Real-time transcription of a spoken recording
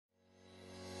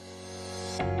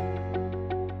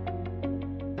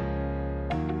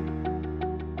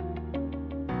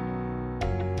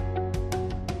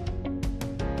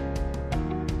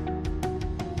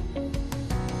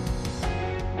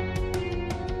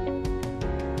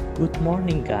Good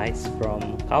morning guys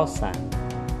from Kaew.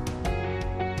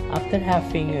 After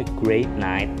having a great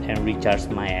night and recharge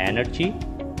my energy,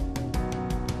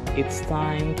 it's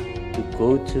time to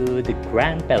go to the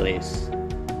Grand Palace.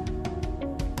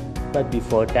 But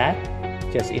before that,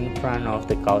 just in front of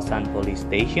the Kaew police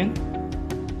station,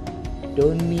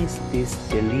 don't miss this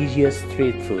delicious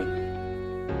street food.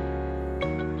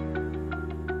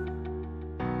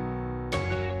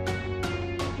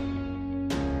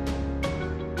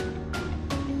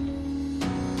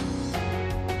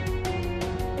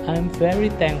 I'm very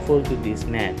thankful to this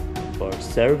man for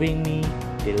serving me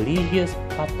delicious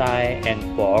pad thai and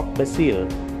pork basil.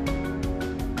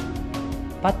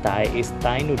 Pad thai is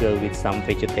Thai noodle with some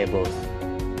vegetables,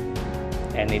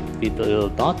 and it will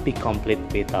not be complete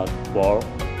without pork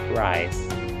rice.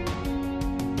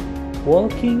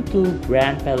 Walking to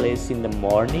Grand Palace in the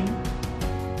morning,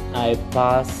 I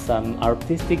pass some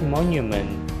artistic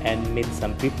monument and meet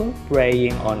some people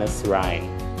praying on a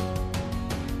shrine.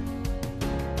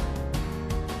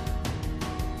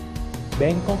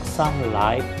 Bangkok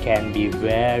sunlight can be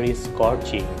very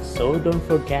scorching, so don't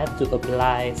forget to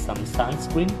apply some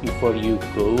sunscreen before you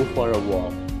go for a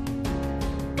walk.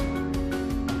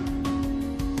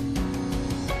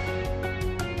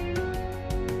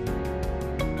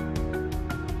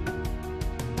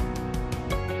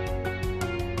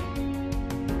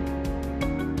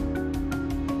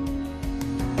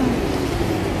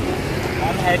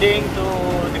 I'm heading to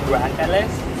the Grand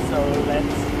Palace, so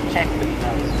let's check the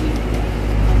palace.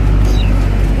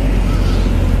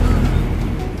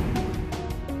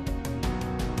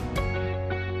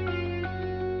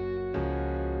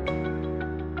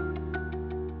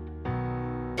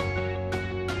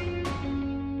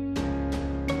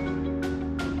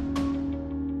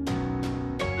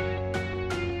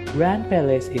 Grand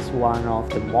Palace is one of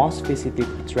the most visited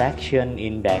attractions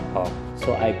in Bangkok,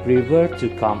 so I prefer to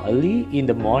come early in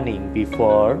the morning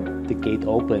before the gate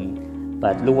open.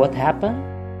 But look what happened.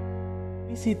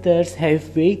 Visitors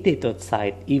have waited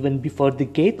outside even before the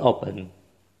gate opened.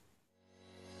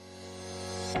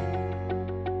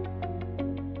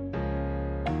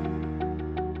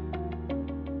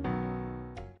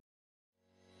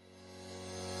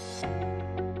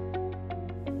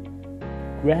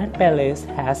 Grand Palace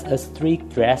has a strict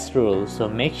dress rule, so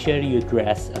make sure you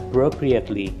dress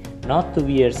appropriately, not to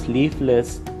wear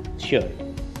sleeveless shirt.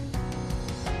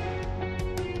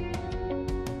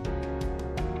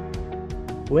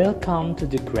 Welcome to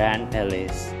the Grand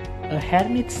Palace. A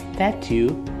hermit statue,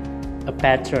 a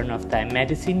patron of Thai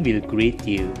medicine, will greet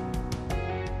you.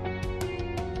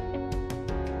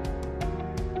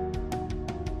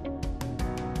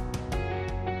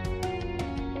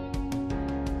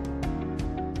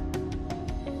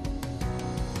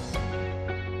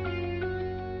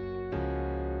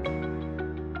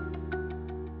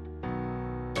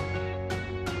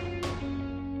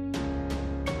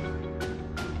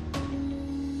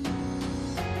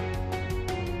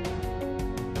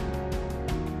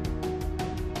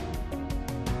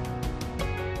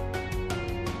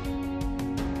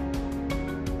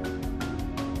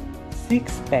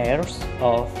 Six pairs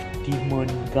of demon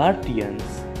guardians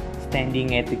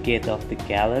standing at the gate of the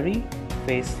gallery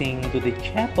facing to the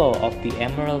chapel of the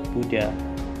Emerald Budha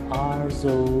are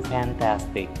so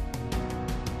fantastic.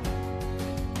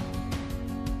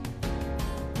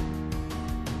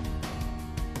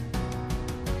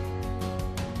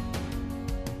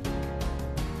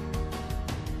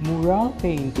 Mural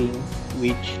paintings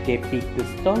which depict the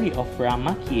story of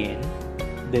Ramakien,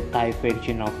 the Thai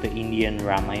version of the Indian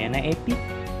Ramayana epic,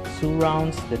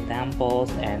 surrounds the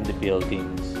temples and the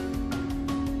buildings.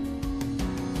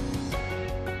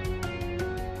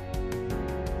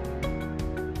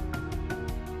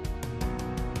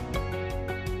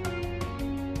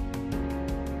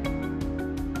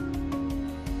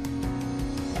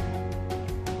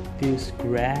 These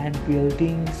grand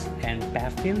buildings and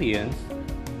pavilions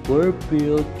were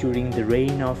built during the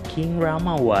reign of King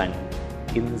Rama I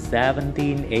in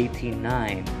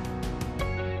 1789.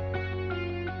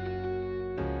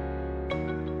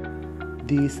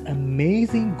 This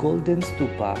amazing golden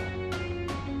stupa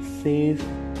saves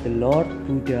the Lord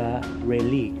Buddha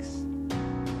relics.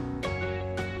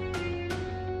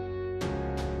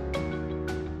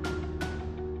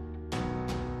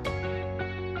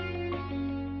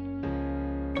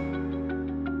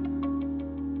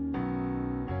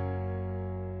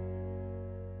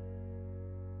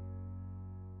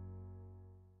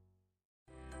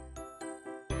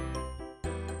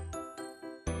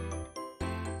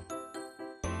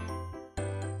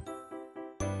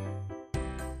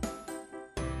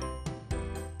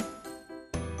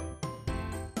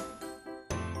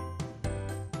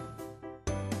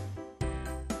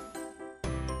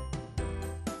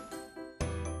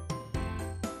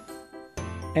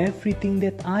 Everything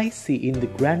that I see in the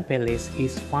Grand Palace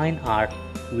is fine art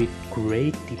with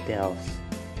great details.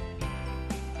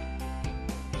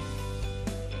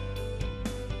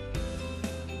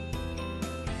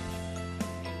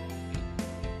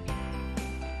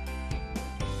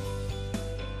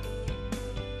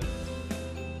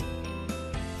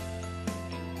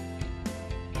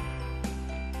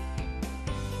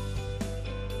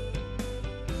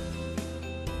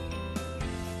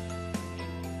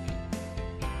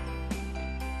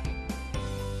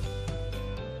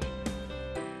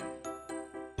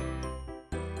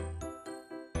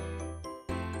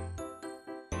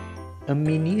 A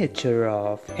miniature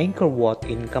of Angkor Wat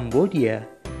in Cambodia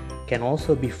can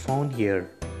also be found here.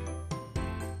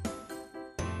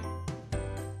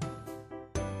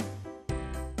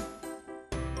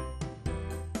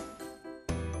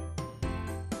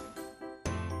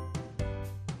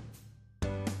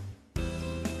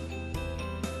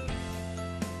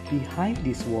 Behind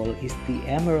this wall is the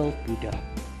Emerald Budha,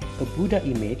 a Buddha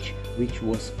image which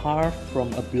was carved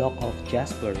from a block of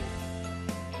jasper.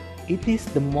 It is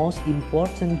the most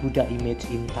important Buddha image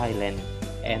in Thailand,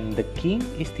 and the king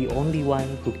is the only one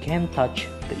who can touch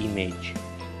the image.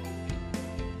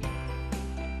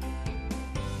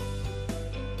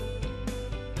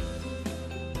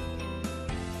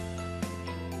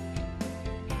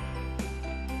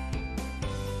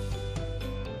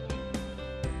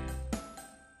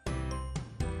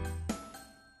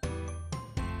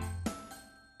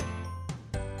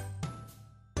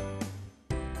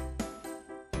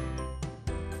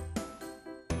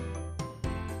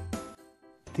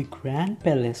 The Grand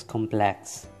Palace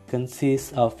complex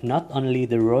consists of not only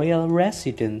the royal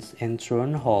residence and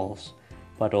throne halls,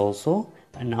 but also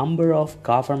a number of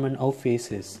government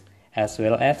offices, as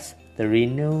well as the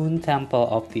renowned Temple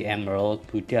of the Emerald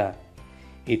Budha.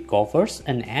 It covers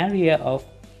an area of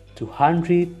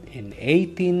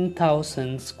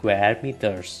 218,000 square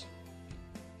meters.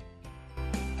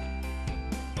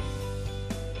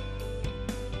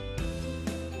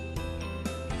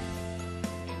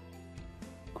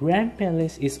 Grand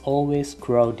Palace is always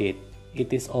crowded.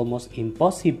 It is almost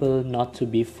impossible not to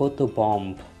be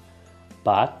photobombed,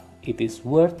 but it is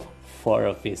worth for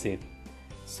a visit.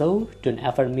 So don't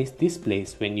ever miss this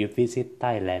place when you visit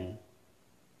Thailand.